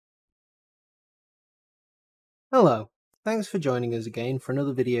Hello, thanks for joining us again for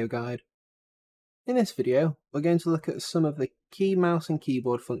another video guide. In this video, we're going to look at some of the key mouse and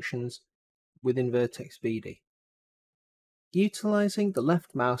keyboard functions within Vertex BD. Utilising the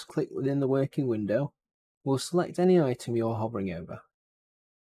left mouse click within the working window will select any item you're hovering over.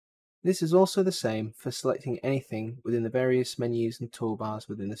 This is also the same for selecting anything within the various menus and toolbars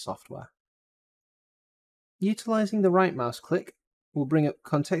within the software. Utilising the right mouse click will bring up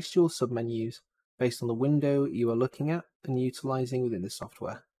contextual submenus based on the window you are looking at and utilising within the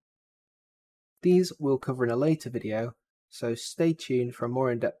software. These we'll cover in a later video, so stay tuned for a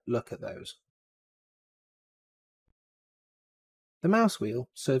more in-depth look at those. The mouse wheel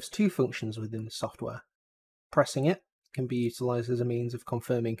serves two functions within the software. Pressing it can be utilised as a means of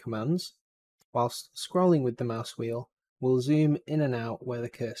confirming commands, whilst scrolling with the mouse wheel will zoom in and out where the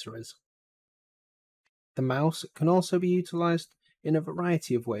cursor is. The mouse can also be utilised in a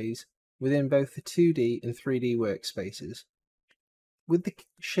variety of ways within both the 2D and 3D workspaces. With the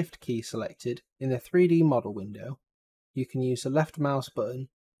Shift key selected in the 3D model window, you can use the left mouse button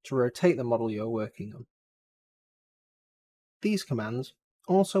to rotate the model you're working on. These commands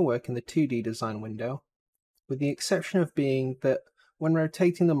also work in the 2D design window, with the exception of being that when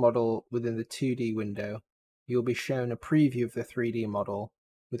rotating the model within the 2D window, you'll be shown a preview of the 3D model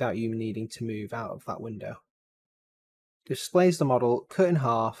without you needing to move out of that window. Displays the model cut in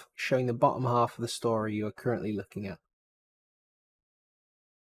half, showing the bottom half of the story you are currently looking at.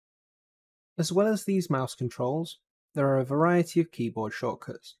 As well as these mouse controls, there are a variety of keyboard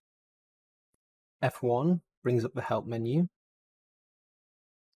shortcuts. F1 brings up the help menu.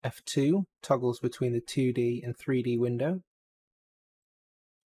 F2 toggles between the 2D and 3D window.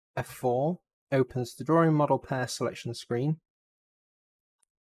 F4 opens the drawing model pair selection screen.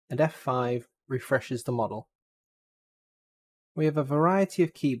 And F5 refreshes the model. We have a variety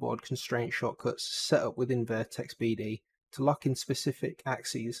of keyboard constraint shortcuts set up within Vertex BD to lock in specific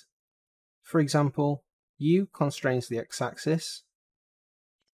axes. For example, U constrains the x-axis,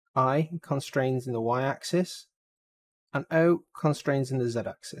 I constrains in the y-axis, and O constrains in the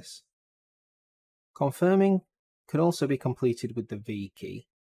z-axis. Confirming can also be completed with the V key.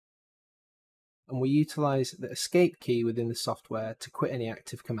 And we utilise the escape key within the software to quit any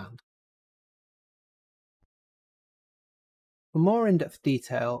active command. For more in-depth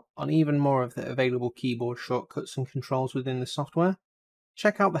detail on even more of the available keyboard shortcuts and controls within the software,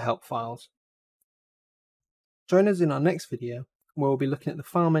 check out the help files. Join us in our next video where we'll be looking at the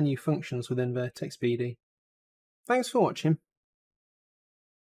file menu functions within Vertex BD. Thanks for watching.